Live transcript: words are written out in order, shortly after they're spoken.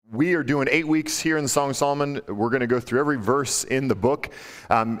we are doing 8 weeks here in the Song of Solomon. We're going to go through every verse in the book.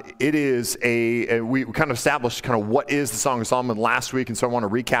 It is we kind of established kind of what is the Song of Solomon last week, and so I want to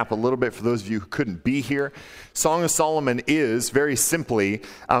recap a little bit for those of you who couldn't be here. Song of Solomon is, very simply,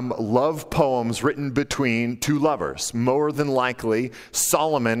 love poems written between two lovers, more than likely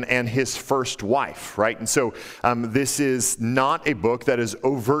Solomon and his first wife, right? And so this is not a book that is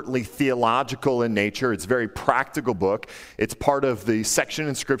overtly theological in nature. It's a very practical book. It's part of the section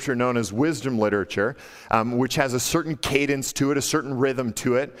in Scripture known as wisdom literature, which has a certain cadence to it, a certain rhythm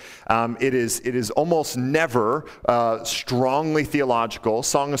to it. It is almost never strongly theological.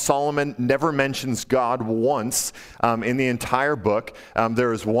 Song of Solomon never mentions God once in the entire book.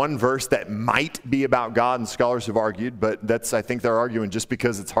 There is one verse that might be about God, and scholars have argued, but I think they're arguing just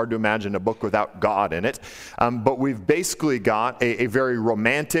because it's hard to imagine a book without God in it. But we've basically got a very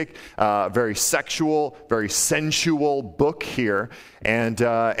romantic, very sexual, very sensual book here, and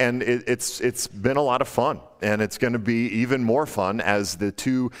it's been a lot of fun. And it's going to be even more fun as the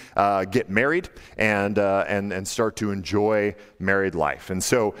two get married and start to enjoy married life. And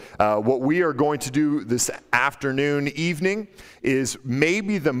so what we are going to do this afternoon, evening, is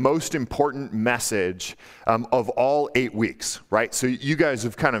maybe the most important message of all 8 weeks, right? So you guys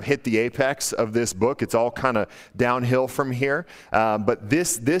have kind of hit the apex of this book. It's all kind of downhill from here. But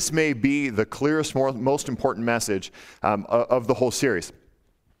this may be the clearest, most important message of the whole series.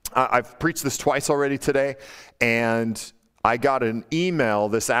 I've preached this twice already today, and I got an email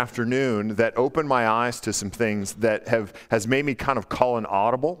this afternoon that opened my eyes to some things that has made me kind of call an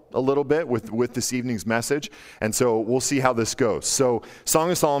audible a little bit with this evening's message. And so we'll see how this goes. So Song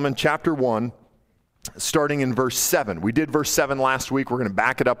of Solomon, chapter 1. Starting in verse 7. We did verse 7 last week. We're going to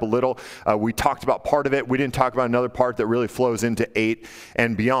back it up a little. We talked about part of it. We didn't talk about another part that really flows into 8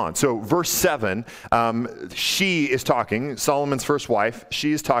 and beyond. So verse 7, she is talking, Solomon's first wife.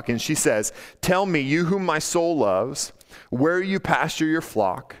 She is talking. She says, "Tell me, you whom my soul loves, where you pasture your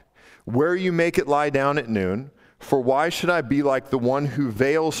flock, where you make it lie down at noon. For why should I be like the one who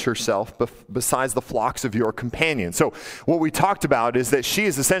veils herself besides the flocks of your companions?" So what we talked about is that she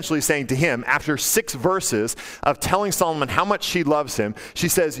is essentially saying to him, after 6 verses of telling Solomon how much she loves him, she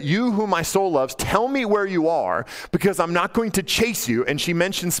says, "You whom my soul loves, tell me where you are, because I'm not going to chase you." And she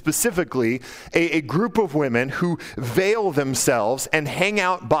mentions specifically a group of women who veil themselves and hang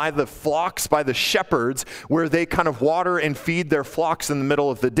out by the flocks, by the shepherds, where they kind of water and feed their flocks in the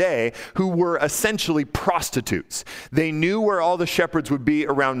middle of the day, who were essentially prostitutes. They knew where all the shepherds would be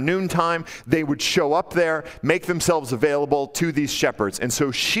around noontime. They would show up there, make themselves available to these shepherds. And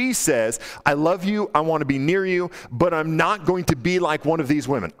so she says, "I love you, I want to be near you, but I'm not going to be like one of these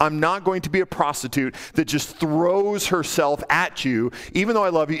women. I'm not going to be a prostitute that just throws herself at you. Even though I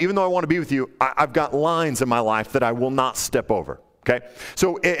love you, even though I want to be with you, I've got lines in my life that I will not step over." Okay,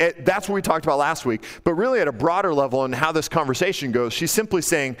 so that's what we talked about last week. But really at a broader level and how this conversation goes, she's simply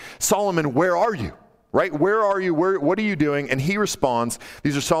saying, "Solomon, where are you? Right? Where are you? What are you doing?" And he responds,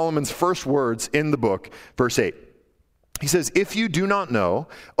 these are Solomon's first words in the book, verse 8. He says, "If you do not know,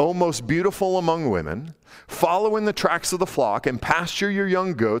 O most beautiful among women, follow in the tracks of the flock and pasture your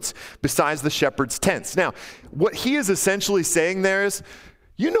young goats besides the shepherd's tents." Now, what he is essentially saying there is,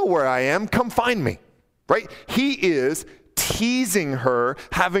 you know where I am, come find me, right? He is teasing her,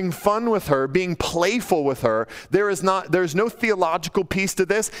 having fun with her, being playful with her. There's no theological piece to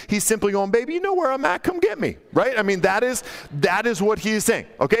this. He's simply going, "Baby, you know where I'm at, come get me," right? I mean, that is what he is saying,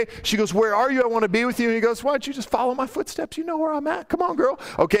 okay? She goes, "Where are you? I want to be with you." And he goes, "Why don't you just follow my footsteps? You know where I'm at. Come on, girl."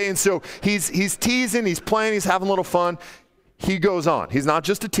 Okay, and so he's teasing, he's playing, he's having a little fun. He goes on. He's not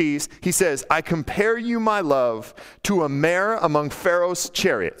just a tease. He says, "I compare you, my love, to a mare among Pharaoh's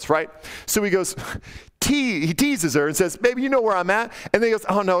chariots," right? So he goes, he teases her and says, "Baby, you know where I'm at?" And then he goes,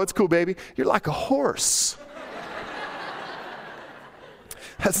 "Oh no, it's cool, baby. You're like a horse."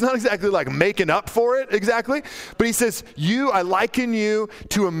 That's not exactly like making up for it, exactly. But he says, I liken you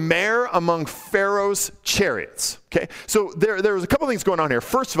to a mare among Pharaoh's chariots. Okay, so there's a couple things going on here.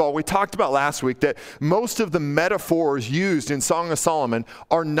 First of all, we talked about last week that most of the metaphors used in Song of Solomon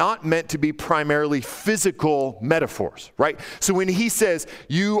are not meant to be primarily physical metaphors, right? So when he says,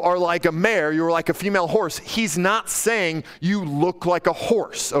 "You are like a mare, you're like a female horse," he's not saying you look like a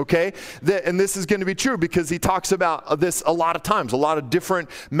horse, okay? And this is going to be true because he talks about this a lot of times, a lot of different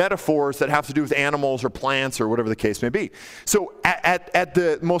metaphors that have to do with animals or plants or whatever the case may be. So at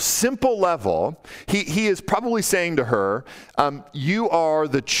the most simple level, he is probably saying saying to her, you are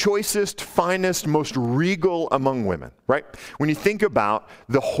the choicest, finest, most regal among women, right? When you think about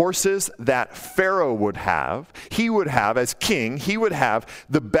the horses that Pharaoh would have, he would have, as king, he would have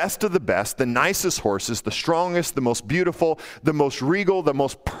the best of the best, the nicest horses, the strongest, the most beautiful, the most regal, the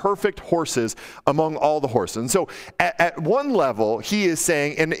most perfect horses among all the horses. And so at one level, he is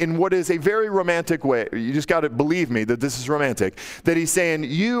saying, and in what is a very romantic way, you just got to believe me that this is romantic, that he's saying,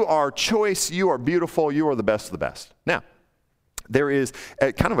 you are choice, you are beautiful, you are the best of the best. Now, there is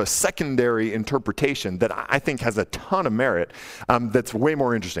a kind of a secondary interpretation that I think has a ton of merit that's way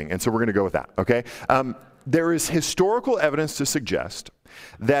more interesting, and so we're going to go with that, okay? There is historical evidence to suggest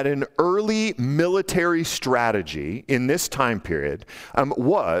that an early military strategy in this time period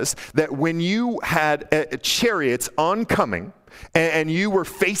was that when you had chariots oncoming, and you were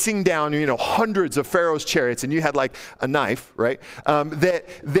facing down, hundreds of Pharaoh's chariots, and you had like a knife, right?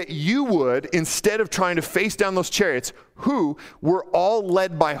 That you would, instead of trying to face down those chariots, who were all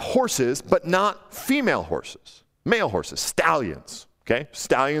led by horses, but not female horses, male horses, stallions. Okay,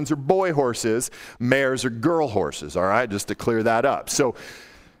 stallions are boy horses, mares are girl horses. All right, just to clear that up. So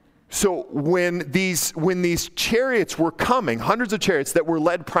when these chariots were coming, hundreds of chariots that were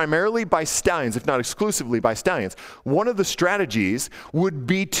led primarily by stallions, if not exclusively by stallions, one of the strategies would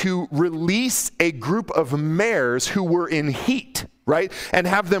be to release a group of mares who were in heat, right? And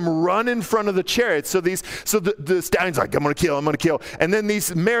have them run in front of the chariots. So the stallions are like, I'm going to kill. And then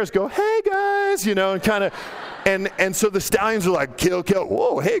these mares go, hey guys, and kind of, and so the stallions are like, kill,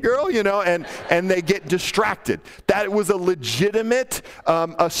 whoa, hey girl, and they get distracted. That was a legitimate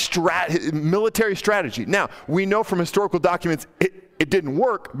military strategy. Now, we know from historical documents it didn't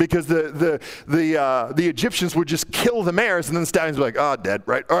work because the Egyptians would just kill the mares, and then the stallions were like, oh, dead,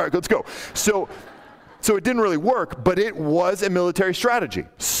 right? All right, let's go. So it didn't really work, but it was a military strategy.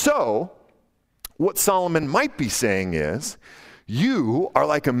 So what Solomon might be saying is, you are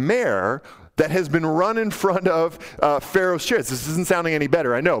like a mare that has been run in front of Pharaoh's chariots. This isn't sounding any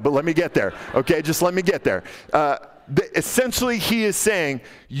better, I know, but let me get there, okay? Just let me get there. Essentially, he is saying,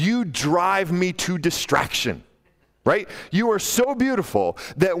 you drive me to distraction. Right? You are so beautiful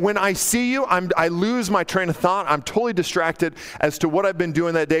that when I see you, I lose my train of thought. I'm totally distracted as to what I've been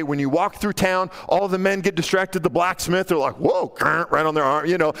doing that day. When you walk through town, all the men get distracted. The blacksmith, they're like, whoa, right on their arm.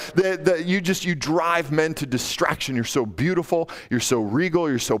 You drive men to distraction. You're so beautiful. You're so regal.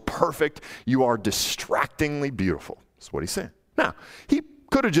 You're so perfect. You are distractingly beautiful. That's what he's saying. Now, he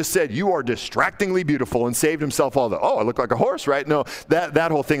could have just said, you are distractingly beautiful, and saved himself all I look like a horse, right? No, that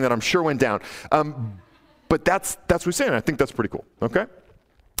whole thing that I'm sure went down. But that's what he's saying. I think that's pretty cool, okay?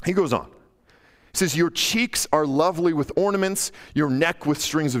 He goes on. He says, your cheeks are lovely with ornaments, your neck with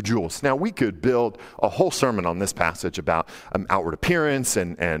strings of jewels. Now, we could build a whole sermon on this passage about outward appearance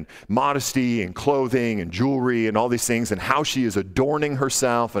and modesty and clothing and jewelry and all these things and how she is adorning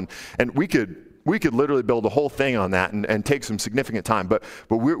herself. And we could literally build a whole thing on that and take some significant time. But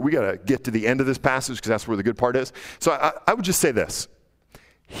we got to get to the end of this passage because that's where the good part is. So I would just say this.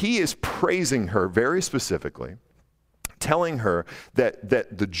 He is praising her very specifically, telling her that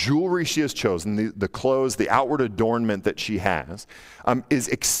the jewelry she has chosen, the clothes, the outward adornment that she has, is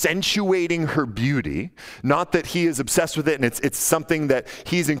accentuating her beauty. Not that he is obsessed with it and it's something that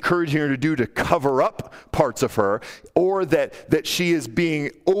he's encouraging her to do to cover up parts of her, or that she is being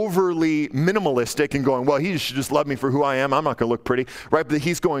overly minimalistic and going, well, he should just love me for who I am. I'm not going to look pretty, right? But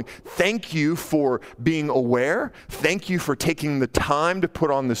he's going, thank you for being aware. Thank you for taking the time to put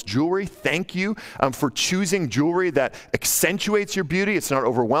on this jewelry. Thank you for choosing jewelry that accentuates your beauty. It's not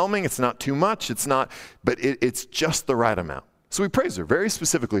overwhelming. It's not too much. But it's just the right amount. So we praise her very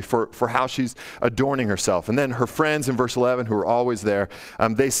specifically for how she's adorning herself. And then her friends in verse 11, who are always there,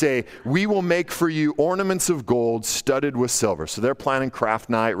 they say, we will make for you ornaments of gold studded with silver. So they're planning craft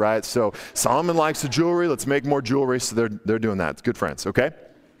night, right? So Solomon likes the jewelry. Let's make more jewelry. So they're doing that. It's good friends, okay?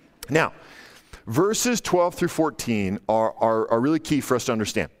 Now, verses 12 through 14 are really key for us to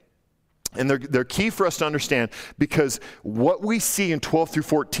understand. And they're key for us to understand because what we see in 12 through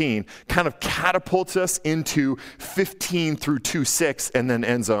 14 kind of catapults us into 15 through 2:6 and then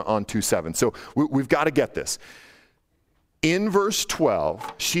ends on 2:7. So we've got to get this. In verse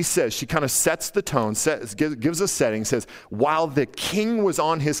 12, she kind of sets the tone, gives a setting, says, while the king was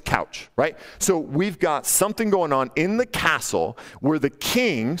on his couch, right? So we've got something going on in the castle where the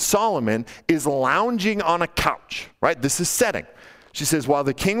king, Solomon, is lounging on a couch, right? This is setting. She says, while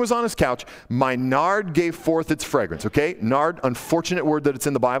the king was on his couch, my nard gave forth its fragrance. Okay, nard, unfortunate word that it's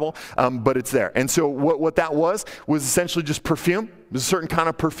in the Bible, but it's there. And so what that was essentially just perfume. There's a certain kind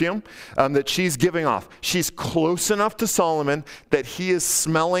of perfume that she's giving off. She's close enough to Solomon that he is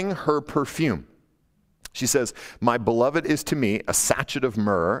smelling her perfume. She says, my beloved is to me a sachet of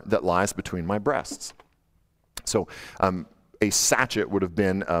myrrh that lies between my breasts. So a sachet would have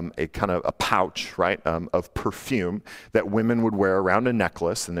been a kind of a pouch, right, of perfume that women would wear around a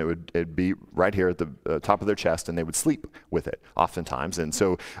necklace, and it'd be right here at the top of their chest, and they would sleep with it oftentimes. And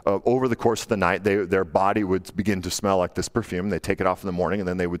so over the course of the night, their body would begin to smell like this perfume. They'd take it off in the morning, and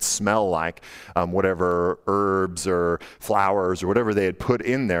then they would smell like whatever herbs or flowers or whatever they had put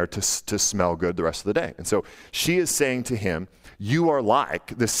in there to smell good the rest of the day. And so she is saying to him, you are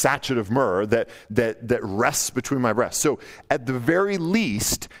like this sachet of myrrh that rests between my breasts. So at the very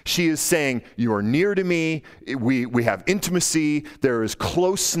least, she is saying, you are near to me, we have intimacy, there is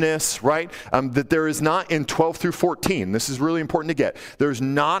closeness, right? That there is not in 12 through 14, this is really important to get, there's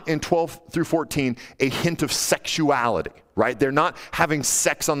not in 12 through 14 a hint of sexuality. Right? They're not having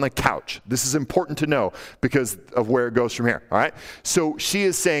sex on the couch. This is important to know because of where it goes from here. All right? So she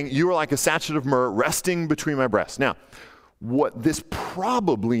is saying, you are like a sachet of myrrh resting between my breasts. Now, what this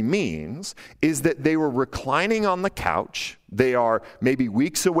probably means is that they were reclining on the couch. They are maybe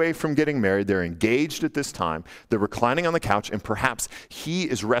weeks away from getting married. They're engaged at this time. They're reclining on the couch, and perhaps he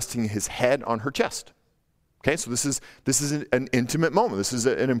is resting his head on her chest. Okay, so this is an intimate moment. This is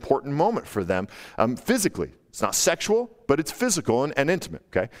an important moment for them physically. It's not sexual, but it's physical and intimate.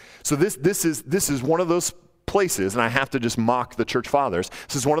 Okay, so this is one of those places, and I have to just mock the church fathers.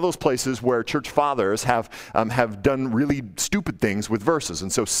 This is one of those places where church fathers have done really stupid things with verses.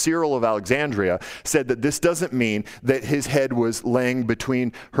 And so Cyril of Alexandria said that this doesn't mean that his head was laying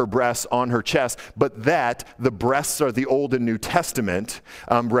between her breasts on her chest, but that the breasts are the Old and New Testament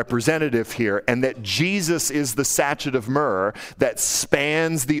representative here, and that Jesus is the sachet of myrrh that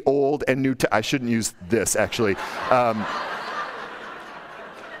spans the Old and New I shouldn't use this, actually.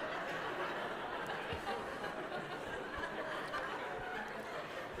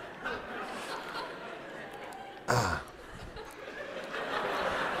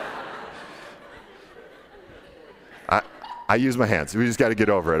 I use my hands. We just got to get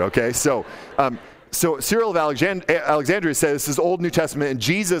over it, okay? So Cyril of Alexandria says this is Old New Testament, and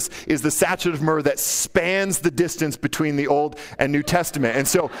Jesus is the sachet of myrrh that spans the distance between the Old and New Testament. And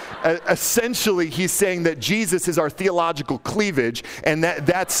so essentially he's saying that Jesus is our theological cleavage, and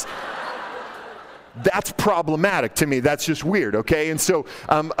that's problematic to me. That's just weird, okay? And so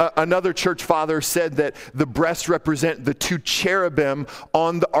another church father said that the breasts represent the two cherubim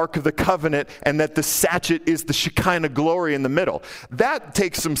on the Ark of the Covenant, and that the sachet is the Shekinah glory in the middle. That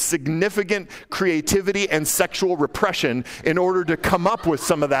takes some significant creativity and sexual repression in order to come up with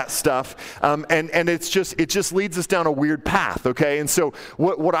some of that stuff, and it just leads us down a weird path, okay? And so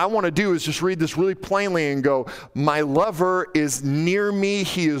what I want to do is just read this really plainly and go, my lover is near me,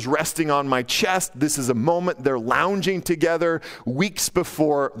 he is resting on my chest. This is a moment they're lounging together weeks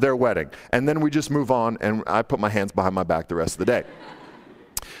before their wedding. And then we just move on, and I put my hands behind my back the rest of the day.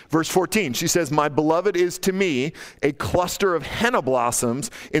 Verse 14, she says, my beloved is to me a cluster of henna blossoms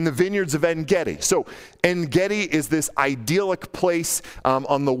in the vineyards of En-Gedi. So En-Gedi is this idyllic place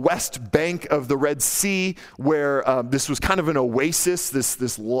on the west bank of the Red Sea where this was kind of an oasis,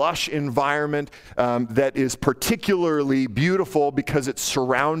 this lush environment that is particularly beautiful because it's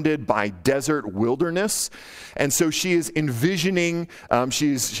surrounded by desert wilderness. And so she is envisioning,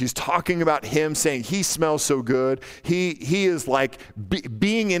 she's talking about him, saying he smells so good. He is like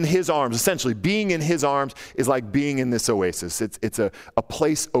being in his arms, essentially being in his arms is like being in this oasis. It's a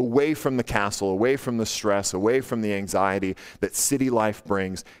place away from the castle, away from the stress, away from the anxiety that city life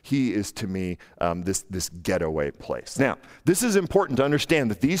brings. He is to me this getaway place. Now, this is important to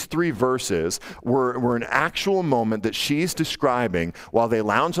understand that these three verses were an actual moment that she's describing while they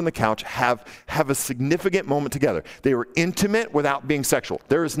lounge on the couch, have a significant moment together. They were intimate without being sexual.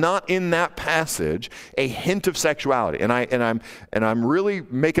 There is not in that passage a hint of sexuality, and I'm really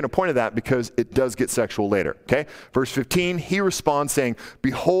making a point of that because it does get sexual later. Okay, verse 15. He responds saying,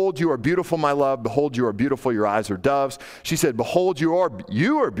 "Behold, you are beautiful, my love. Behold, you are beautiful. Your eyes are doves." She said, "Behold, you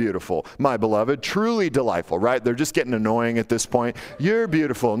are beautiful, my beloved. Truly delightful." Right? They're just getting annoying at this point. You're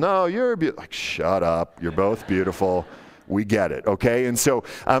beautiful. No, you're beautiful. Like, shut up. You're both beautiful. We get it, okay? And so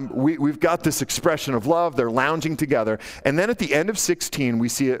we've got this expression of love. They're lounging together. And then at the end of 16, we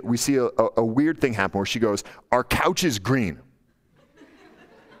see a weird thing happen where she goes, "Our couch is green."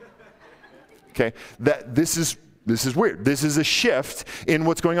 Okay? This is weird. This is a shift in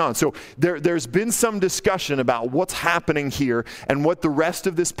what's going on. So there's been some discussion about what's happening here and what the rest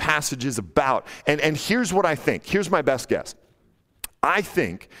of this passage is about. And here's what I think. Here's my best guess. I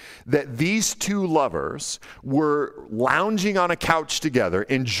think that these two lovers were lounging on a couch together,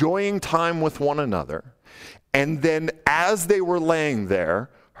 enjoying time with one another, and then as they were laying there,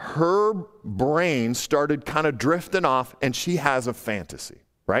 her brain started kind of drifting off, and she has a fantasy.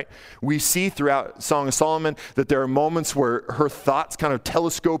 Right? We see throughout Song of Solomon that there are moments where her thoughts kind of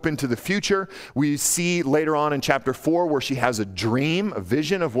telescope into the future. We see later on in chapter 4 where she has a dream, a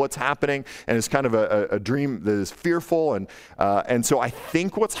vision of what's happening, and it's kind of a dream that is fearful. And so I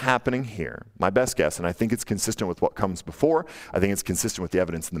think what's happening here, my best guess, and I think it's consistent with what comes before, I think it's consistent with the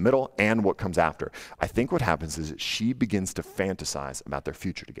evidence in the middle and what comes after. I think what happens is that she begins to fantasize about their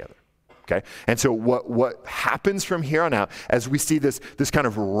future together. Okay? And so what happens from here on out, as we see this kind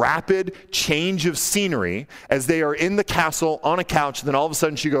of rapid change of scenery, as they are in the castle on a couch, and then all of a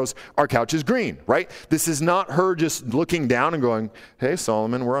sudden she goes, our couch is green, right? This is not her just looking down and going, hey,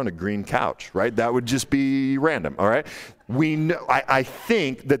 Solomon, we're on a green couch, right? That would just be random, all right? We know, I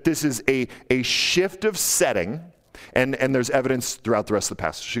think that this is a shift of setting, and there's evidence throughout the rest of the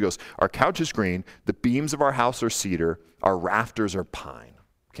passage. She goes, our couch is green, the beams of our house are cedar, our rafters are pine.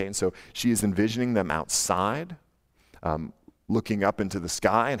 Okay, and so she is envisioning them outside, looking up into the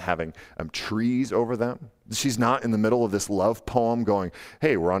sky and having trees over them. She's not in the middle of this love poem going,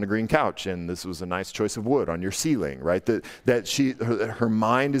 hey, we're on a green couch and this was a nice choice of wood on your ceiling, right? Her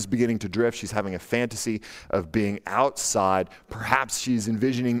mind is beginning to drift. She's having a fantasy of being outside. Perhaps she's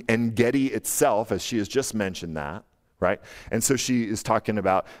envisioning En-Gedi itself, as she has just mentioned that. Right? And so she is talking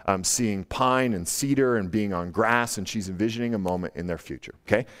about seeing pine and cedar and being on grass, and she's envisioning a moment in their future,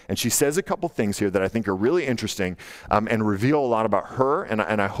 okay? And she says a couple things here that I think are really interesting and reveal a lot about her, and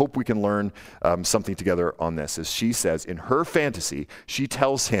I hope we can learn something together on this. As she says, in her fantasy, she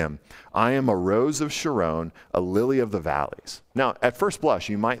tells him, I am a rose of Sharon, a lily of the valleys. Now, at first blush,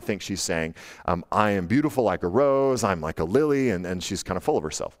 you might think she's saying, I am beautiful like a rose, I'm like a lily, and she's kind of full of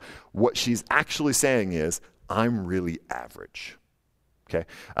herself. What she's actually saying is, I'm really average, okay?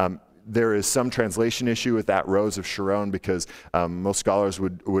 There is some translation issue with that rose of Sharon because most scholars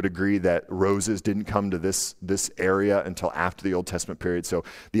would agree that roses didn't come to this area until after the Old Testament period. So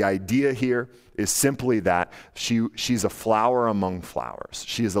the idea here is simply that she's a flower among flowers.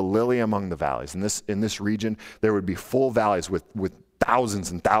 She is a lily among the valleys. In this region, there would be full valleys with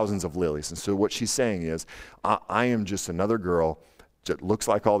thousands and thousands of lilies. And so what she's saying is, I am just another girl that looks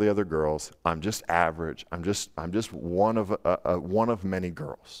like all the other girls. I'm just average. I'm just one of many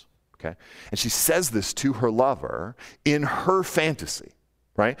girls. Okay, and she says this to her lover in her fantasy,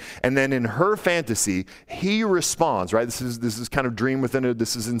 right? And then in her fantasy, he responds. Right, this is kind of dream within it.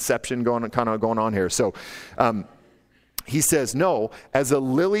 This is inception going on here. So he says, "No, as a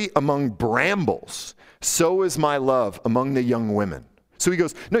lily among brambles, so is my love among the young women." So he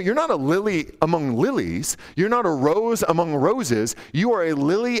goes, no, you're not a lily among lilies. You're not a rose among roses. You are a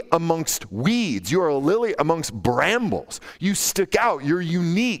lily amongst weeds. You are a lily amongst brambles. You stick out. You're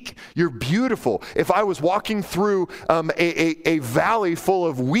unique. You're beautiful. If I was walking through a valley full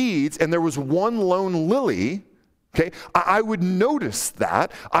of weeds and there was one lone lily, okay, I would notice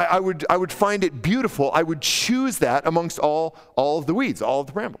that. I would find it beautiful. I would choose that amongst all of the weeds, all of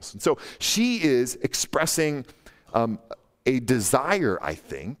the brambles. And so she is expressing a desire, I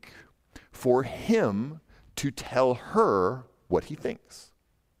think, for him to tell her what he thinks.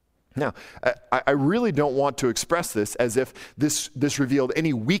 Now, I really don't want to express this as if this revealed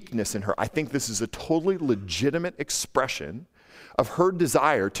any weakness in her. I think this is a totally legitimate expression of her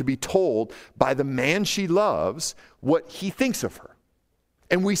desire to be told by the man she loves what he thinks of her.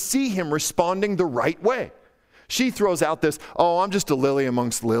 And we see him responding the right way. She throws out this, oh, I'm just a lily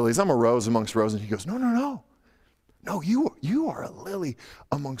amongst lilies. I'm a rose amongst roses. And he goes, no. No, you are a lily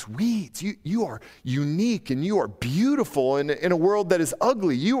amongst weeds. You are unique and you are beautiful in a world that is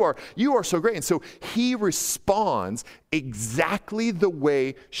ugly. You are so great. And so he responds exactly the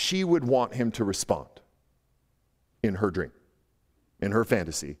way she would want him to respond in her dream. In her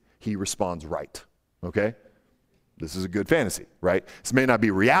fantasy, he responds right. Okay? This is a good fantasy, right? This may not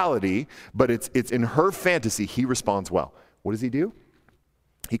be reality, but it's in her fantasy, he responds well. What does he do?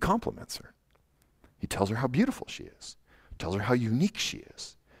 He compliments her. He tells her how beautiful she is, tells her how unique she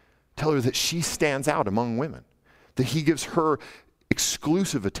is, tells her that she stands out among women, that he gives her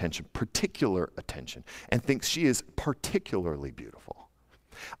exclusive attention, particular attention, and thinks she is particularly beautiful.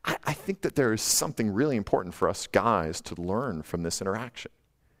 I think that there is something really important for us guys to learn from this interaction,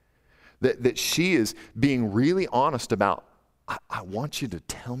 that she is being really honest about, I want you to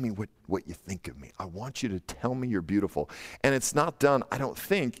tell me what you think of me. I want you to tell me you're beautiful. And it's not done, I don't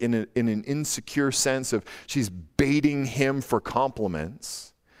think, in an insecure sense of she's baiting him for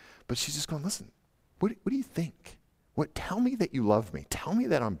compliments. But she's just going, listen, what do you think? Tell me that you love me. Tell me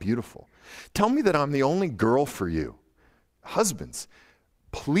that I'm beautiful. Tell me that I'm the only girl for you. Husbands,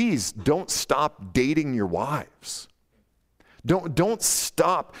 please don't stop dating your wives. Don't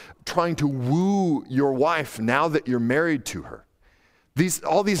stop trying to woo your wife now that you're married to her.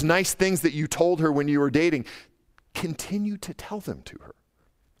 All these nice things that you told her when you were dating, continue to tell them to her.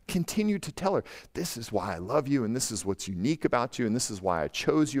 Continue to tell her, this is why I love you, and this is what's unique about you, and this is why I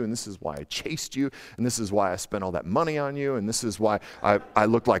chose you, and this is why I chased you, and this is why I spent all that money on you, and this is why I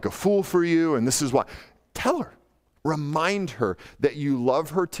look like a fool for you, and this is why. Tell her. Remind her that you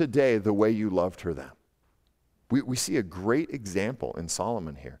love her today the way you loved her then. We see a great example in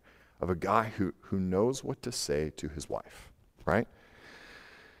Solomon here of a guy who knows what to say to his wife, right?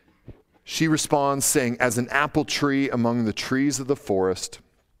 She responds saying, as an apple tree among the trees of the forest,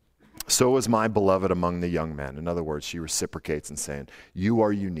 so is my beloved among the young men. In other words, she reciprocates and saying, you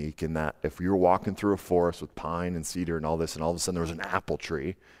are unique in that if you're walking through a forest with pine and cedar and all this, and all of a sudden there was an apple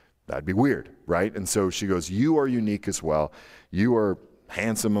tree, that'd be weird, right? And so she goes, you are unique as well. You are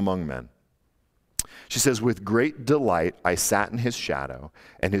handsome among men. She says, with great delight I sat in his shadow,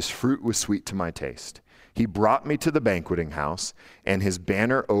 and his fruit was sweet to my taste. He brought me to the banqueting house, and his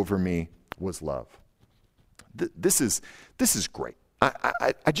banner over me was love. This is great.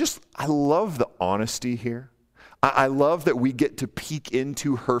 I love the honesty here. I love that we get to peek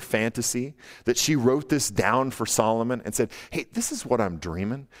into her fantasy, that she wrote this down for Solomon and said, hey, this is what I'm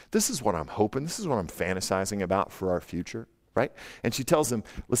dreaming. This is what I'm hoping. This is what I'm fantasizing about for our future, right? And she tells him,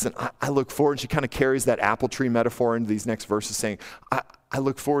 listen, I look forward, and she kind of carries that apple tree metaphor into these next verses saying, I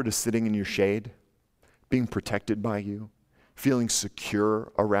look forward to sitting in your shade, being protected by you, feeling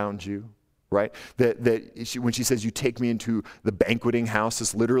secure around you. Right? When she says, you take me into the banqueting house,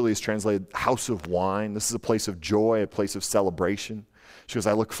 this literally is translated house of wine. This is a place of joy, a place of celebration. She goes,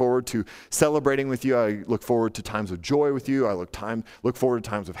 I look forward to celebrating with you. I look forward to times of joy with you. I look forward to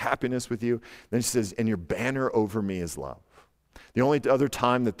times of happiness with you. Then she says, and your banner over me is love. The only other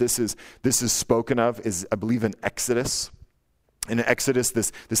time that this is spoken of is, I believe, in Exodus. In Exodus,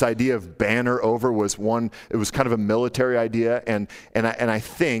 this idea of banner over was it was kind of a military idea, and I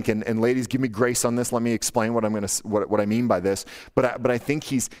think, and ladies, give me grace on this. Let me explain what I mean by this. But I think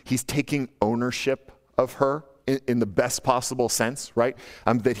he's taking ownership of her in the best possible sense, right?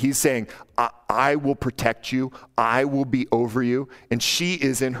 That he's saying, I will protect you, I will be over you, and she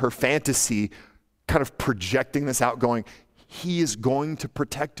is in her fantasy, kind of projecting this out, going, he is going to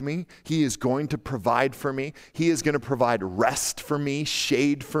protect me. He is going to provide for me. He is going to provide rest for me,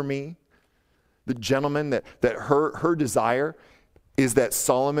 shade for me. The gentleman that her desire is that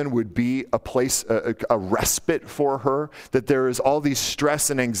Solomon would be a place, a respite for her, that there is all these stress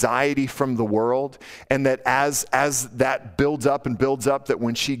and anxiety from the world, and that as that builds up, that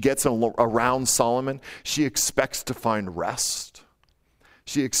when she gets around Solomon, she expects to find rest.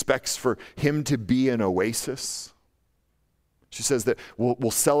 She expects for him to be an oasis. She says that we'll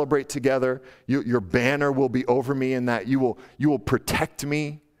celebrate together. Your banner will be over me, in that you will protect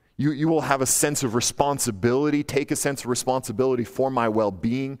me. You will have a sense of responsibility, take a sense of responsibility for my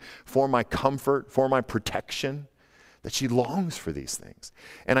well-being, for my comfort, for my protection. That she longs for these things.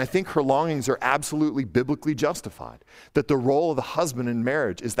 And I think her longings are absolutely biblically justified. That the role of the husband in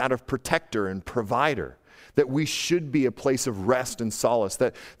marriage is that of protector and provider. That we should be a place of rest and solace,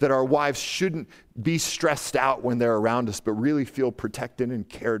 that our wives shouldn't be stressed out when they're around us, but really feel protected and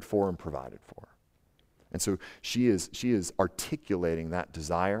cared for and provided for. And so she is articulating that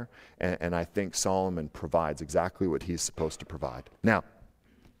desire, and I think Solomon provides exactly what he's supposed to provide. Now,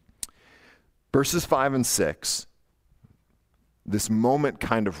 verses 5 and 6, this moment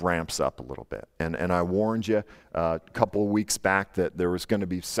kind of ramps up a little bit. And I warned you a couple of weeks back that there was going to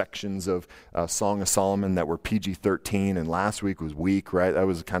be sections of Song of Solomon that were PG-13, and last week was weak, right? That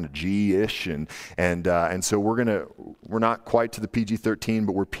was kind of G-ish, and so we're not quite to the PG-13,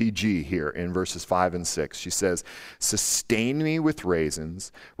 but we're PG here in verses 5 and 6. She says, sustain me with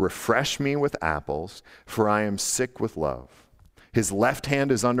raisins, refresh me with apples, for I am sick with love. His left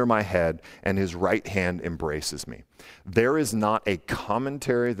hand is under my head, and his right hand embraces me. There is not a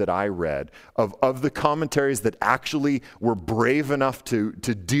commentary that I read of the commentaries that actually were brave enough to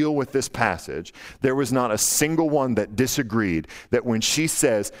deal with this passage. There was not a single one that disagreed that when she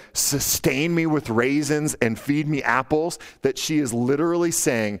says, sustain me with raisins and feed me apples, that she is literally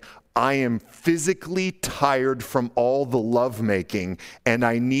saying, I am physically tired from all the lovemaking, and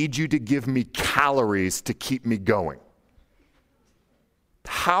I need you to give me calories to keep me going.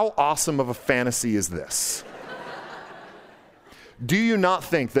 How awesome of a fantasy is this? Do you not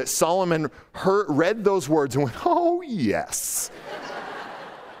think that Solomon read those words and went, oh, yes.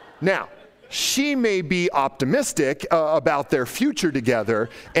 Now, she may be optimistic about their future together,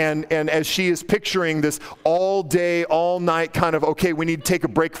 and as she is picturing this all day, all night kind of, okay, we need to take a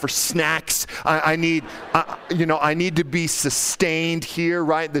break for snacks. I need to be sustained here,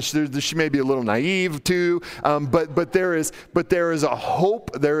 right? She may be a little naive too, but there is a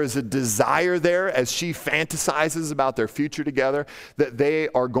hope, there is a desire there as she fantasizes about their future together that they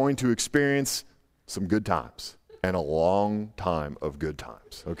are going to experience some good times and a long time of good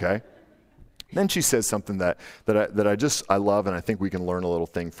times. Okay. Then she says something that I love, and I think we can learn a little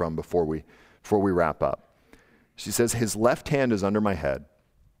thing from before we wrap up. She says, his left hand is under my head,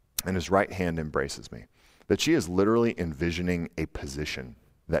 and his right hand embraces me. That she is literally envisioning a position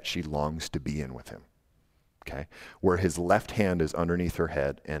that she longs to be in with him. Okay, where his left hand is underneath her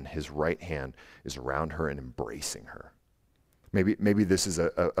head, and his right hand is around her and embracing her. Maybe this is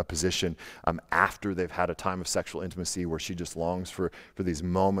a position after they've had a time of sexual intimacy where she just longs for these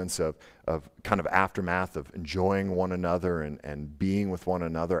moments of kind of aftermath of enjoying one another and being with one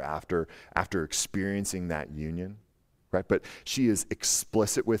another after experiencing that union, right? But she is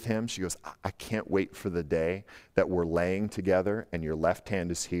explicit with him. She goes, I can't wait for the day that we're laying together and your left hand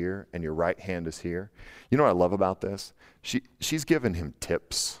is here and your right hand is here. You know what I love about this? She's given him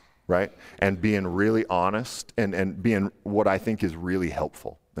tips, right? And being really honest and being what I think is really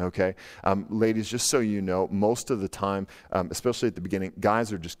helpful, okay? Ladies, just so you know, most of the time, especially at the beginning,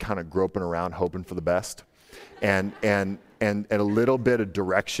 guys are just kind of groping around hoping for the best. And a little bit of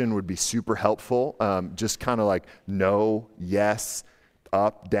direction would be super helpful. Just kind of like no, yes,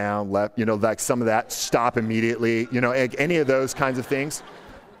 up, down, left, like some of that, stop immediately, any of those kinds of things.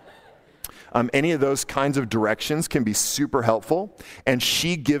 Any of those kinds of directions can be super helpful, and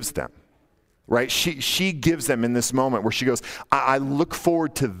she gives them, right? She gives them in this moment where she goes, I look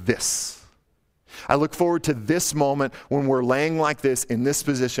forward to this. I look forward to this moment when we're laying like this in this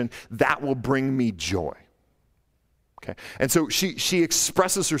position. That will bring me joy. Okay, and so she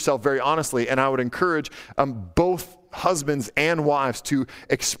expresses herself very honestly, and I would encourage both husbands and wives to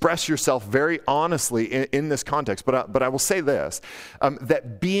express yourself very honestly in this context. But I will say this,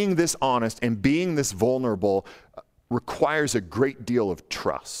 that being this honest and being this vulnerable requires a great deal of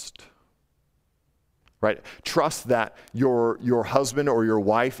trust. Right? Trust that your husband or your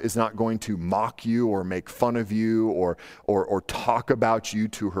wife is not going to mock you or make fun of you or talk about you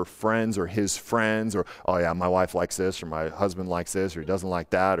to her friends or his friends, or, oh yeah, my wife likes this, or my husband likes this, or he doesn't like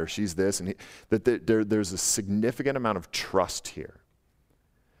that, or she's this. And there's a significant amount of trust here.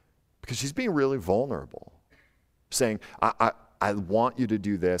 Because she's being really vulnerable. Saying, I want you to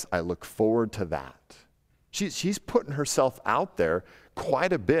do this. I look forward to that. She's putting herself out there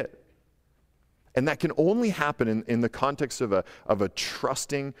quite a bit. And that can only happen in the context of a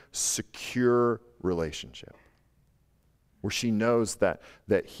trusting, secure relationship, where she knows that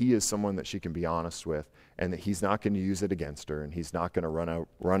he is someone that she can be honest with, and that he's not going to use it against her, and he's not going to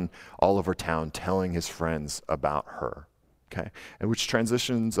run all over town telling his friends about her. Okay, and which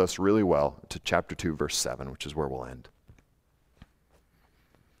transitions us really well to chapter 2, verse 7, which is where we'll end.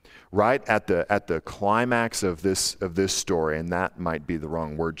 Right at the climax of this story, and that might be the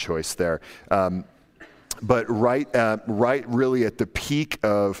wrong word choice there, but right really at the peak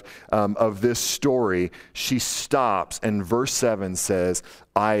of this story, she stops, and verse 7 says,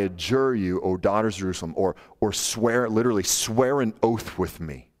 "I adjure you, O daughters of Jerusalem," or swear an oath with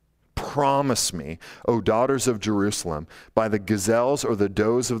me. Promise me, O daughters of Jerusalem, by the gazelles or the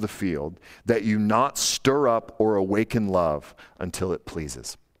does of the field, that you not stir up or awaken love until it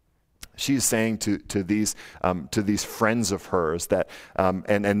pleases. She's saying to these friends of hers that,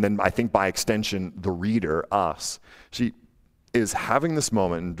 and then I think by extension, the reader, us, she is having this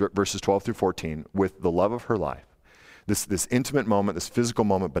moment in verses 12 through 14 with the love of her life. This intimate moment, this physical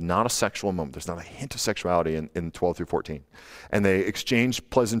moment, but not a sexual moment. There's not a hint of sexuality in 12 through 14. And they exchange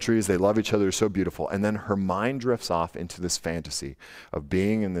pleasantries. They love each other. They're so beautiful. And then her mind drifts off into this fantasy of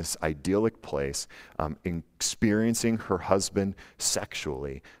being in this idyllic place, experiencing her husband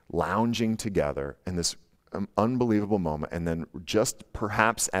sexually, lounging together in this unbelievable moment. And then just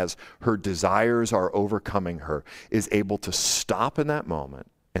perhaps as her desires are overcoming her, is able to stop in that moment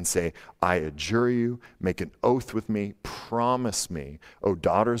and say, I adjure you, make an oath with me, promise me, O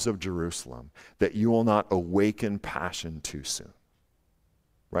daughters of Jerusalem, that you will not awaken passion too soon.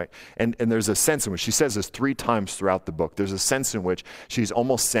 Right? And there's a sense in which, she says this 3 times throughout the book, there's a sense in which she's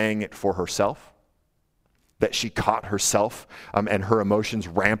almost saying it for herself, that she caught herself and her emotions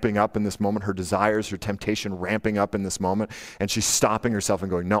ramping up in this moment, her desires, her temptation ramping up in this moment, and she's stopping herself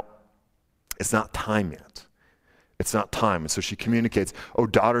and going, no, it's not time yet. It's not time. And so she communicates, oh,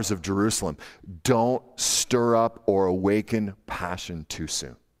 daughters of Jerusalem, don't stir up or awaken passion too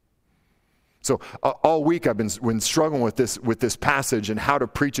soon. So all week I've been struggling with this passage and how to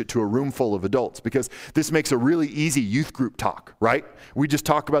preach it to a room full of adults, because this makes a really easy youth group talk, right? We just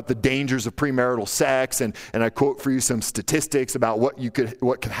talk about the dangers of premarital sex, and I quote for you some statistics about what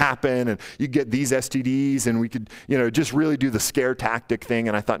could happen, and you get these STDs, and we could just really do the scare tactic thing.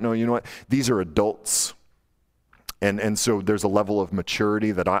 And I thought, no, you know what? These are adults. And so there's a level of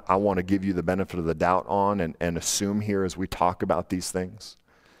maturity that I want to give you the benefit of the doubt on and assume here as we talk about these things.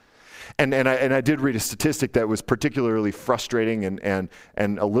 And I did read a statistic that was particularly frustrating and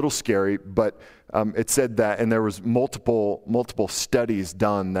a little scary, but it said that, and there was multiple studies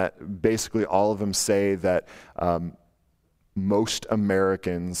done that basically all of them say that most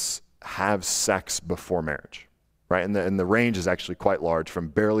Americans have sex before marriage, right? And the range is actually quite large, from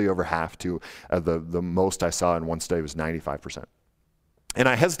barely over half to the most I saw in one study was 95%. And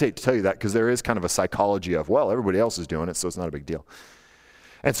I hesitate to tell you that because there is kind of a psychology of, well, everybody else is doing it, so it's not a big deal.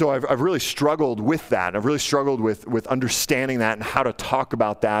 And so I've really struggled with that. I've really struggled with understanding that and how to talk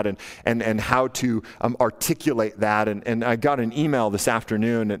about that and how to articulate that. And I got an email this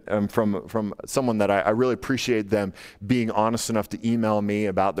afternoon from someone that I really appreciate them being honest enough to email me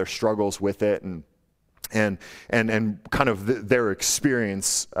about their struggles with it and kind of their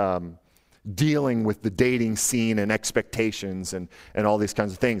experience dealing with the dating scene and expectations and all these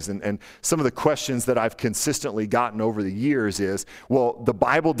kinds of things. And some of the questions that I've consistently gotten over the years is, well, the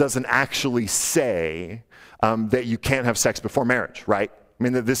Bible doesn't actually say that you can't have sex before marriage, right? I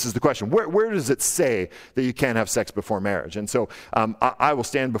mean, this is the question. Where does it say that you can't have sex before marriage? And so I will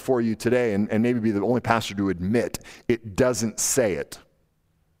stand before you today and maybe be the only pastor to admit it doesn't say it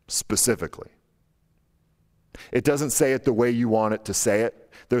specifically. It doesn't say it the way you want it to say it.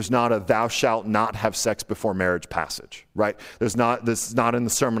 There's not a thou shalt not have sex before marriage passage, right? This is not in the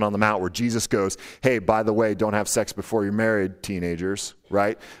Sermon on the Mount where Jesus goes, hey, by the way, don't have sex before you're married, teenagers,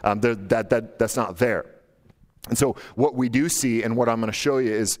 right? That's not there. And so what we do see, and what I'm going to show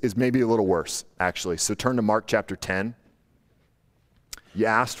you is maybe a little worse, actually. So turn to Mark chapter 10. You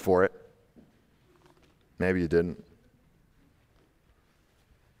asked for it. Maybe you didn't.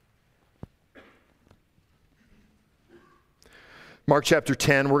 Mark chapter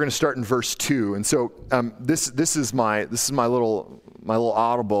 10, we're going to start in verse 2. And so this is my little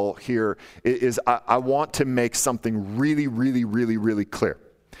audible here is I want to make something really, really, really, really clear.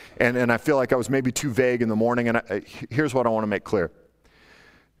 And I feel like I was maybe too vague in the morning, and here's what I want to make clear.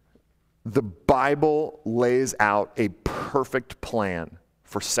 The Bible lays out a perfect plan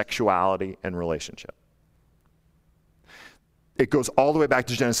for sexuality and relationship. It goes all the way back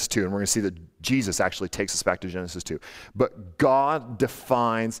to Genesis 2, and we're going to see that Jesus actually takes us back to Genesis 2. But God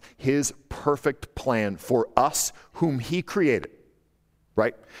defines his perfect plan for us whom he created,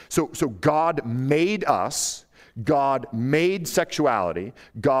 right? So God made us. God made sexuality.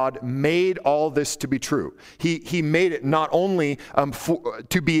 God made all this to be true. He made it not only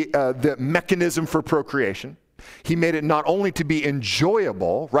to be the mechanism for procreation. He made it not only to be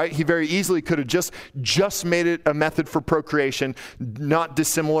enjoyable, right? He very easily could have just made it a method for procreation, not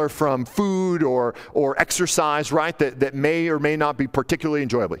dissimilar from food or exercise, right? That may or may not be particularly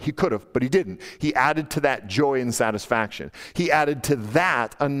enjoyable. He could have, but he didn't. He added to that joy and satisfaction. He added to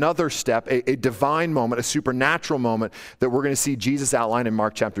that another step, a divine moment, a supernatural moment that we're going to see Jesus outline in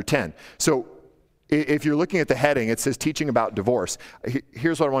Mark chapter 10. So if you're looking at the heading, it says teaching about divorce.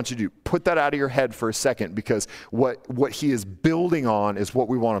 Here's what I want you to do. Put that out of your head for a second, because what he is building on is what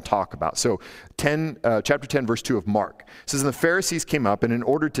we want to talk about. So chapter 10, verse 2 of Mark. It says, and the Pharisees came up, and in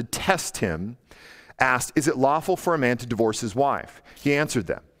order to test him, asked, is it lawful for a man to divorce his wife? He answered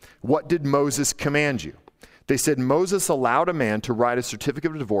them, what did Moses command you? They said, Moses allowed a man to write a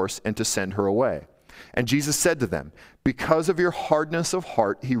certificate of divorce and to send her away. And Jesus said to them, because of your hardness of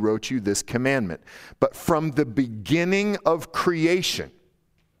heart, he wrote you this commandment. But from the beginning of creation,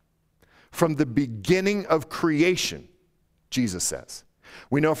 Jesus says,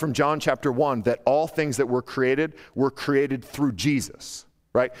 we know from John chapter 1 that all things that were created through Jesus,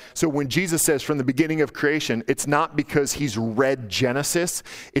 right? So when Jesus says from the beginning of creation, it's not because he's read Genesis,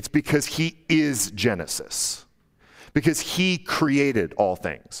 it's because he is Genesis. Because he created all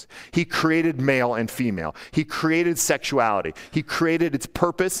things. He created male and female. He created sexuality. He created its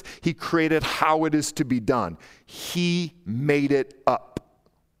purpose. He created how it is to be done. He made it up.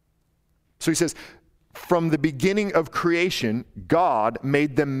 So he says, from the beginning of creation, God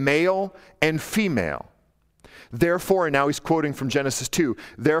made them male and female. Therefore, and now he's quoting from Genesis 2,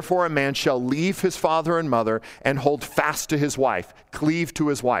 therefore a man shall leave his father and mother and hold fast to his wife, cleave to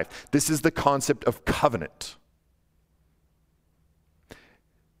his wife. This is the concept of covenant.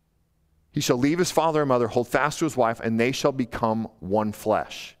 He shall leave his father and mother, hold fast to his wife, and they shall become one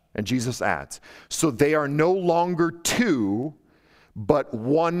flesh. And Jesus adds, so they are no longer two, but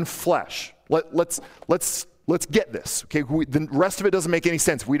one flesh. Let's get this. Okay, the rest of it doesn't make any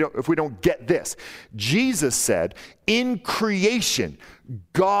sense if we don't get this. Jesus said, in creation,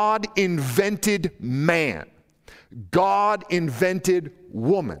 God invented man. God invented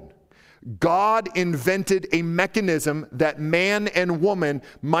woman. God invented a mechanism that man and woman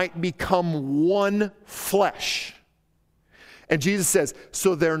might become one flesh. And Jesus says,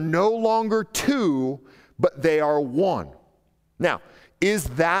 so they're no longer two, but they are one. Now, is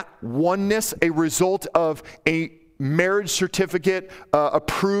that oneness a result of a marriage certificate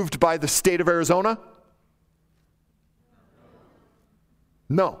approved by the state of Arizona?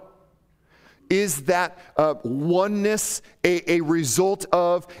 No. Is that oneness a result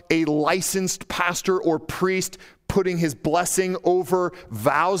of a licensed pastor or priest putting his blessing over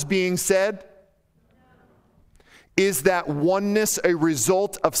vows being said? Is that oneness a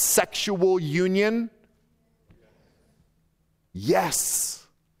result of sexual union? Yes.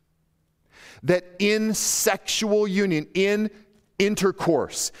 That in sexual union, in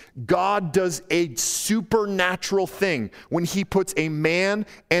intercourse, God does a supernatural thing when he puts a man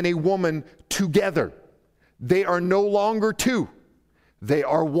and a woman together. They are no longer two. They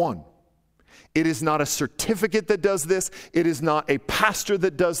are one. It is not a certificate that does this. It is not a pastor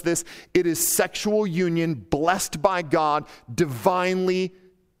that does this. It is sexual union blessed by God, divinely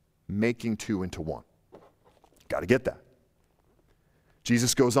making two into one. Got to get that.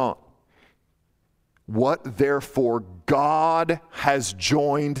 Jesus goes on. What therefore God has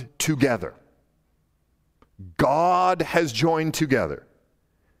joined together. God has joined together.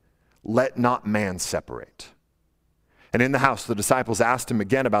 Let not man separate. And in the house, the disciples asked him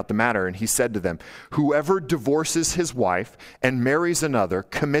again about the matter, and he said to them, whoever divorces his wife and marries another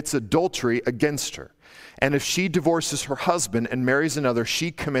commits adultery against her. And if she divorces her husband and marries another,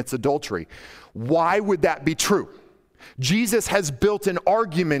 she commits adultery. Why would that be true? Jesus has built an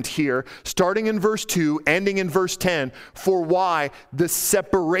argument here, starting in verse 2, ending in verse 10, for why the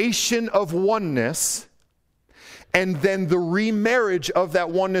separation of oneness and then the remarriage of that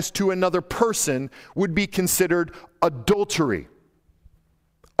oneness to another person would be considered adultery.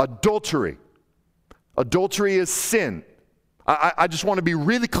 Adultery. Adultery is sin. I just want to be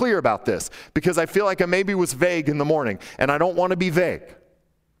really clear about this because I feel like I maybe was vague in the morning, and I don't want to be vague.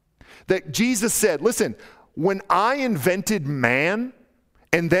 That Jesus said, listen, when I invented man,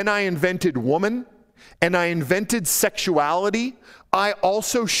 and then I invented woman, and I invented sexuality, I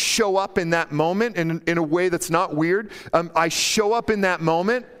also show up in that moment in a way that's not weird. I show up in that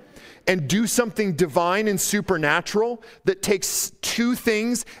moment and do something divine and supernatural that takes two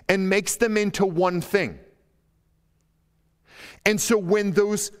things and makes them into one thing. And so when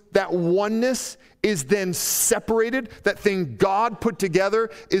that oneness is then separated, that thing God put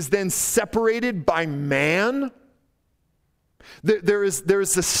together is then separated by man, there is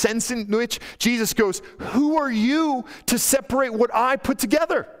a sense in which Jesus goes, who are you to separate what I put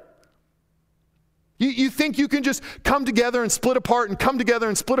together? You think you can just come together and split apart and come together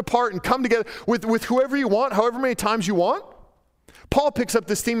and split apart and come together with whoever you want, however many times you want? Paul picks up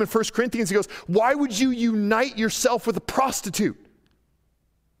this theme in 1 Corinthians. He goes, why would you unite yourself with a prostitute?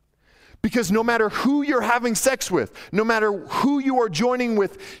 Because no matter who you're having sex with, no matter who you are joining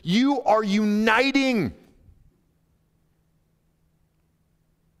with, you are uniting.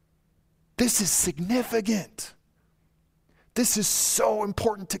 This is significant. This is so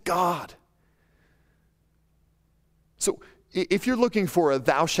important to God. So if you're looking for a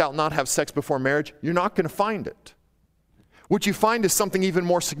thou shalt not have sex before marriage, you're not going to find it. What you find is something even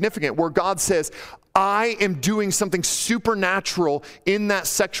more significant, where God says, I am doing something supernatural in that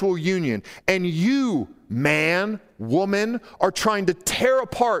sexual union, and you, man, woman, are trying to tear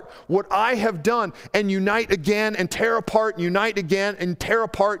apart what I have done and unite again and tear apart and unite again and tear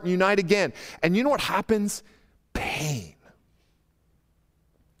apart and unite again. And you know what happens? Pain.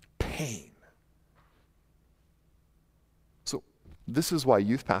 Pain. So this is why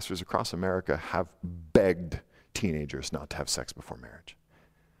youth pastors across America have begged teenagers not to have sex before marriage.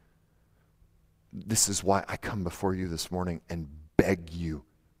 This is why I come before you this morning and beg you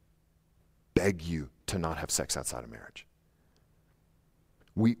to not have sex outside of marriage.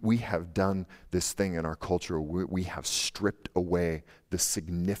 We have done this thing in our culture. We have stripped away the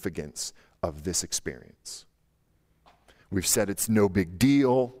significance of this experience. We've said it's no big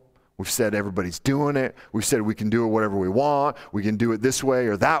deal. We've said everybody's doing it. We've said we can do it whatever we want. We can do it this way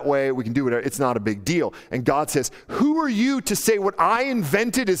or that way. We can do it. It's not a big deal. And God says, who are you to say what I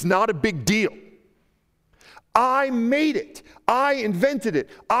invented is not a big deal? I made it. I invented it.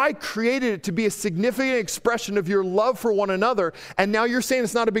 I created it to be a significant expression of your love for one another. And now you're saying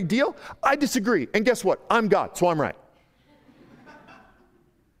it's not a big deal? I disagree. And guess what? I'm God, so I'm right.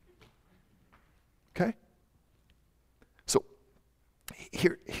 Okay? So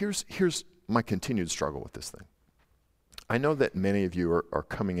here's my continued struggle with this thing. I know that many of you are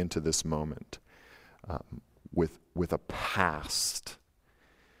coming into this moment with a past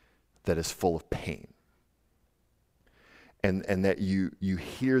that is full of pain. And that you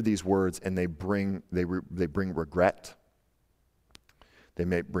hear these words and they bring regret. They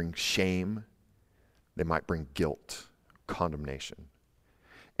may bring shame. They might bring guilt, condemnation.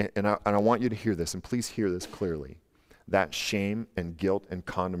 And I want you to hear this, and please hear this clearly. That shame and guilt and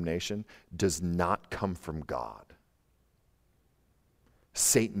condemnation does not come from God.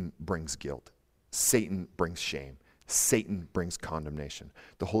 Satan brings guilt. Satan brings shame. Satan brings condemnation.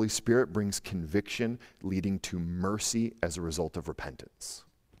 The Holy Spirit brings conviction leading to mercy as a result of repentance.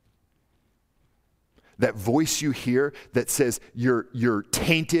 That voice you hear that says you're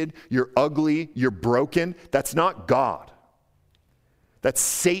tainted, you're ugly, you're broken, that's not God. That's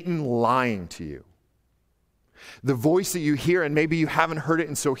Satan lying to you. The voice that you hear, and maybe you haven't heard it,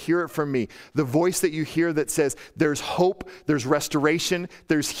 and so hear it from me. The voice that you hear that says there's hope, there's restoration,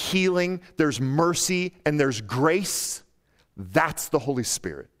 there's healing, there's mercy, and there's grace, that's the Holy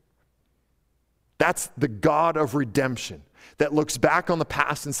Spirit. That's the God of redemption that looks back on the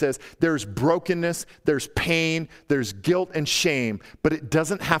past and says there's brokenness, there's pain, there's guilt and shame, but it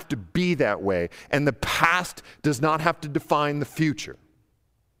doesn't have to be that way, and the past does not have to define the future.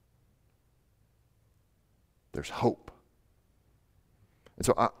 There's hope. And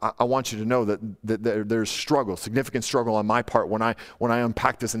so I want you to know that there's struggle, significant struggle on my part when I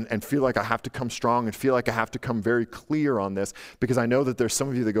unpack this and feel like I have to come strong and feel like I have to come very clear on this, because I know that there's some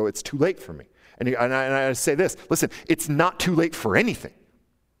of you that go, it's too late for me. And I say this, listen, it's not too late for anything.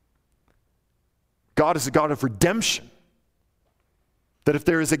 God is a God of redemption. That if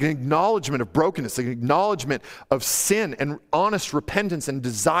there is an acknowledgement of brokenness, an acknowledgement of sin and honest repentance and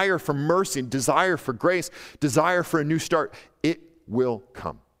desire for mercy, desire for grace, desire for a new start, it will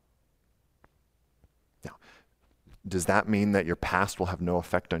come. Now, does that mean that your past will have no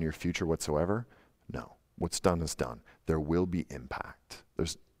effect on your future whatsoever? No. What's done is done. There will be impact.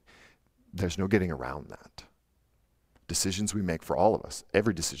 There's no getting around that. Decisions we make for all of us,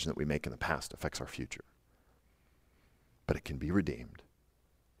 every decision that we make in the past affects our future. But it can be redeemed.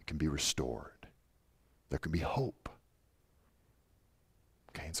 It can be restored. There can be hope.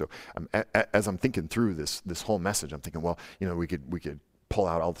 Okay, and so as I'm thinking through this whole message, I'm thinking, well, we could pull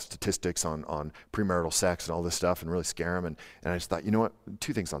out all the statistics on premarital sex and all this stuff and really scare them. And I just thought, you know what?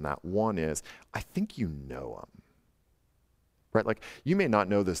 Two things on that. One is, I think you know them. Right? Like, you may not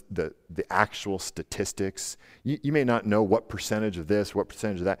know the actual statistics. You may not know what percentage of this, what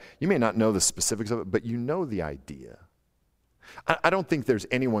percentage of that. You may not know the specifics of it, but you know the idea. I don't think there's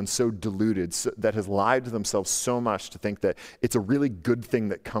anyone so deluded that has lied to themselves so much to think that it's a really good thing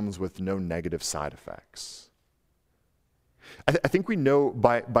that comes with no negative side effects. I think we know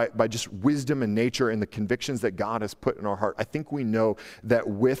by just wisdom and nature and the convictions that God has put in our heart, I think we know that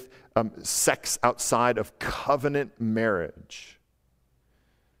with sex outside of covenant marriage,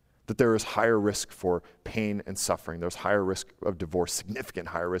 that there is higher risk for pain and suffering. There's higher risk of divorce, significant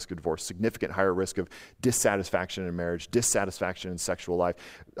higher risk of divorce, significant higher risk of dissatisfaction in marriage, dissatisfaction in sexual life,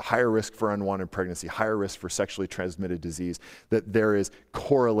 higher risk for unwanted pregnancy, higher risk for sexually transmitted disease, that there is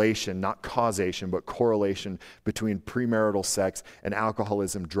correlation, not causation, but correlation between premarital sex and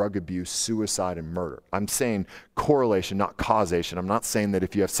alcoholism, drug abuse, suicide, and murder. I'm saying correlation, not causation. I'm not saying that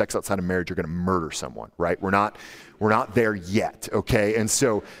if you have sex outside of marriage, you're going to murder someone, right? We're not there yet, okay? And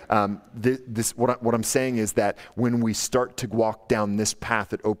so what I'm saying is that when we start to walk down this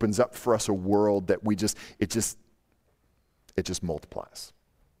path, it opens up for us a world that it just multiplies.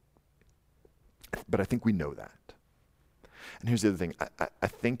 But I think we know that. And here's the other thing. I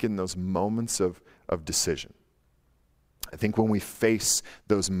think in those moments of decision, I think when we face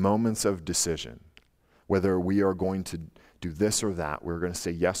those moments of decision, whether we are going to do this or that, we're going to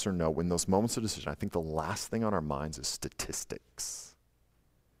say yes or no. When those moments of decision, I think the last thing on our minds is statistics,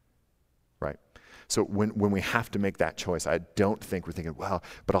 right? So when we have to make that choice, I don't think we're thinking, well,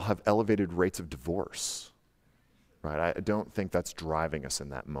 but I'll have elevated rates of divorce, right? I don't think that's driving us in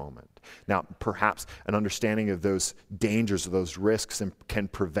that moment. Now, perhaps an understanding of those dangers or those risks can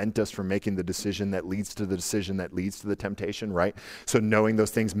prevent us from making the decision that leads to the decision that leads to the temptation, right? So knowing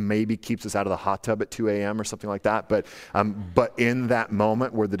those things maybe keeps us out of the hot tub at 2 a.m. or something like that. But in that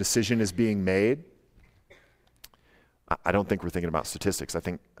moment where the decision is being made, I don't think we're thinking about statistics. I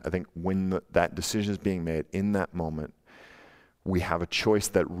think when that decision is being made in that moment, we have a choice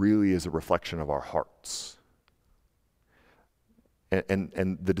that really is a reflection of our hearts.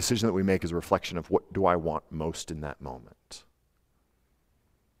 And the decision that we make is a reflection of what do I want most in that moment?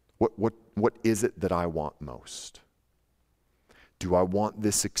 What is it that I want most? Do I want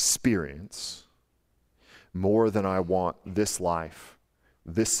this experience more than I want this life,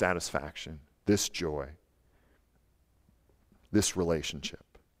 this satisfaction, this joy, this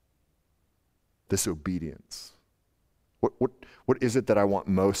relationship, this obedience? What is it that I want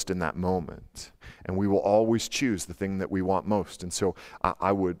most in that moment? And we will always choose the thing that we want most. And so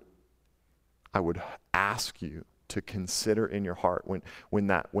I would ask you to consider in your heart when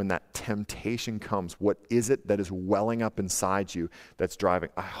that temptation comes, what is it that is welling up inside you that's driving?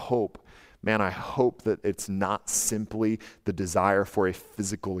 I hope that it's not simply the desire for a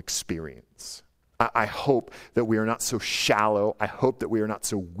physical experience. I hope that we are not so shallow. I hope that we are not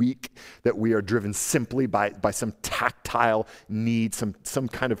so weak that we are driven simply by some tactile need, some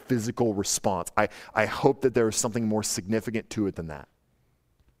kind of physical response. I hope that there is something more significant to it than that.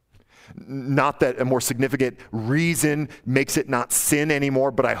 Not that a more significant reason makes it not sin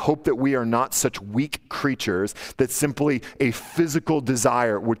anymore, but I hope that we are not such weak creatures that simply a physical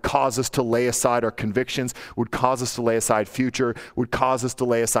desire would cause us to lay aside our convictions, would cause us to lay aside future, would cause us to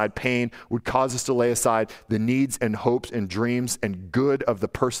lay aside pain, would cause us to lay aside the needs and hopes and dreams and good of the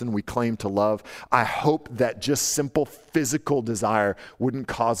person we claim to love. I hope that just simple physical desire wouldn't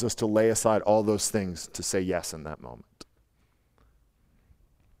cause us to lay aside all those things to say yes in that moment.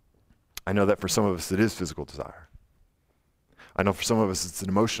 I know that for some of us it is physical desire. I know for some of us it's an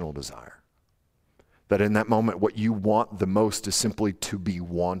emotional desire. That in that moment what you want the most is simply to be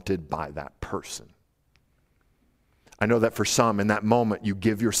wanted by that person. I know that for some in that moment you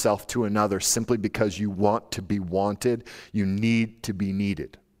give yourself to another simply because you want to be wanted, you need to be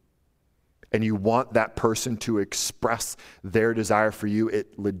needed. And you want that person to express their desire for you.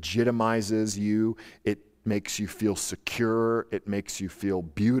 It legitimizes you. It makes you feel secure. It makes you feel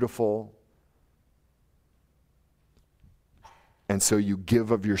beautiful. And so you give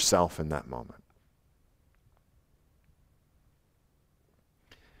of yourself in that moment.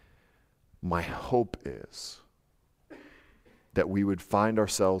 My hope is that we would find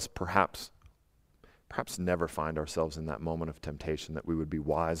ourselves, perhaps never find ourselves in that moment of temptation, that we would be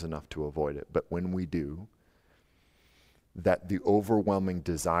wise enough to avoid it. But when we do, that the overwhelming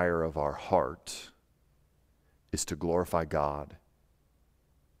desire of our heart is to glorify God,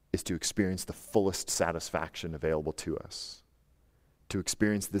 is to experience the fullest satisfaction available to us, to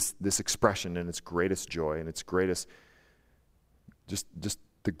experience this expression in its greatest joy and its greatest, just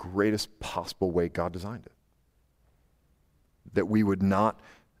the greatest possible way God designed it. That we would not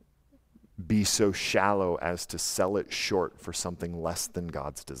be so shallow as to sell it short for something less than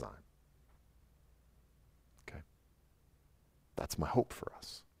God's design. Okay? That's my hope for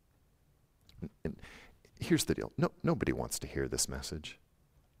us. And here's the deal. Nobody wants to hear this message.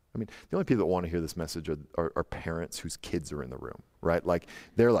 I mean, the only people that want to hear this message are parents whose kids are in the room, right? Like,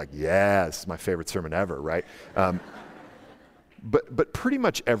 they're like, yeah, this is my favorite sermon ever, right? But pretty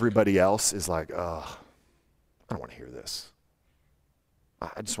much everybody else is like, I don't want to hear this.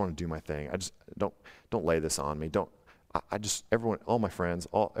 I just want to do my thing. I just don't lay this on me. Everyone, all my friends,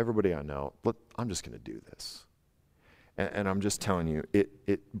 everybody I know, I'm just going to do this. And I'm just telling you,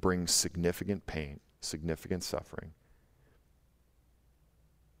 it brings significant pain, significant suffering.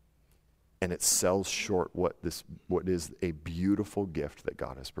 And it sells short what is a beautiful gift that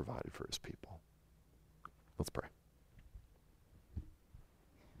God has provided for his people. Let's pray.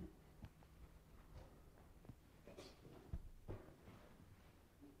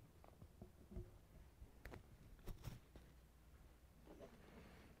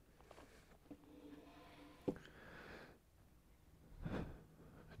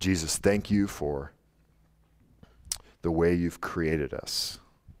 Jesus, thank you for the way you've created us.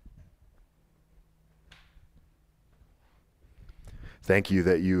 Thank you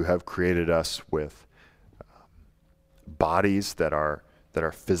that you have created us with bodies that are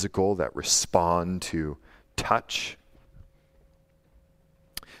physical, that respond to touch,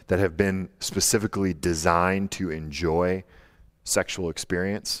 that have been specifically designed to enjoy sexual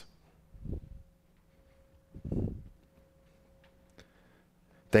experience.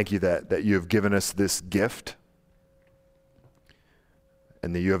 Thank you that you have given us this gift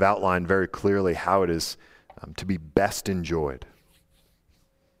and that you have outlined very clearly how it is to be best enjoyed.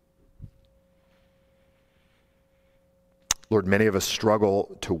 Lord, many of us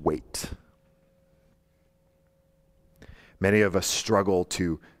struggle to wait. Many of us struggle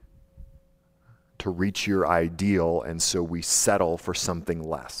to to reach your ideal, and so we settle for something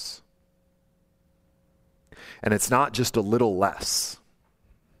less. And it's not just a little less.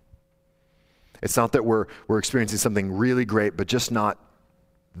 It's not that we're experiencing something really great, but just not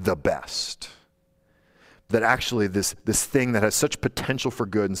the best. That actually this thing that has such potential for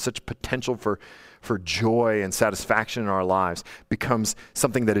good and such potential for joy and satisfaction in our lives becomes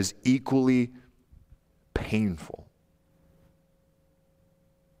something that is equally painful.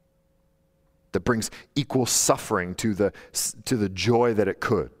 That brings equal suffering to the joy that it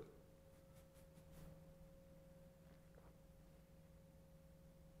could.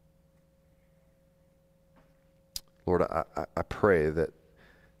 Lord, I pray that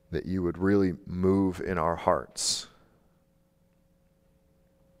you would really move in our hearts.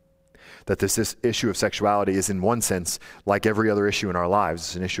 That this issue of sexuality is, in one sense, like every other issue in our lives.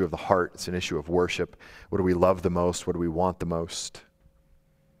 It's an issue of the heart. It's an issue of worship. What do we love the most? What do we want the most?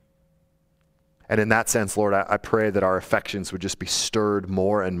 And in that sense, Lord, I pray that our affections would just be stirred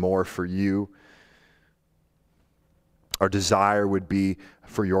more and more for you. Our desire would be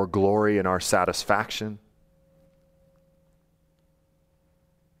for your glory and our satisfaction.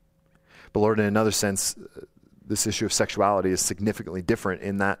 But Lord, in another sense, this issue of sexuality is significantly different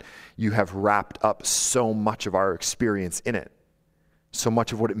in that you have wrapped up so much of our experience in it, so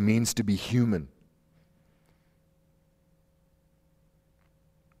much of what it means to be human.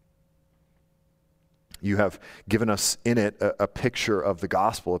 You have given us in it a picture of the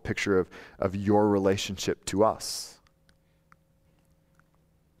gospel, a picture of your relationship to us.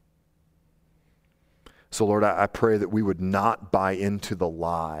 So Lord, I pray that we would not buy into the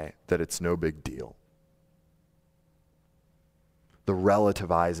lie that it's no big deal. The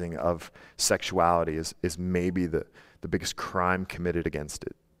relativizing of sexuality is maybe the biggest crime committed against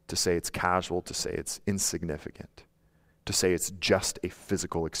it. To say it's casual, to say it's insignificant, to say it's just a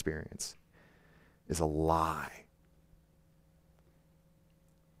physical experience is a lie.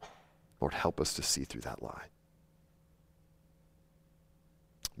 Lord, help us to see through that lie.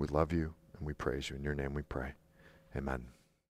 We love you and we praise you. In your name we pray. Amen.